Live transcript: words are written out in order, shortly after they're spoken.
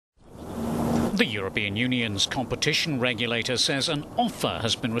The European Union's competition regulator says an offer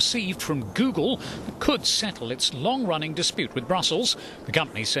has been received from Google that could settle its long-running dispute with Brussels. The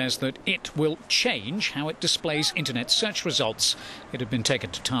company says that it will change how it displays internet search results. It had been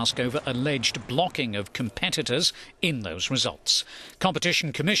taken to task over alleged blocking of competitors in those results.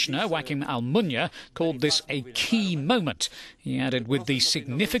 Competition Commissioner Joaquin Almunia called this a key moment. He added, "With the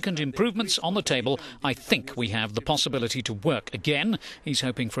significant improvements on the table, I think we have the possibility to work again." He's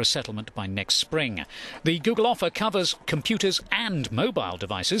hoping for a settlement by next spring. The Google offer covers computers and mobile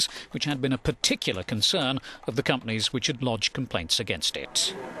devices, which had been a particular concern of the companies which had lodged complaints against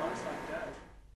it.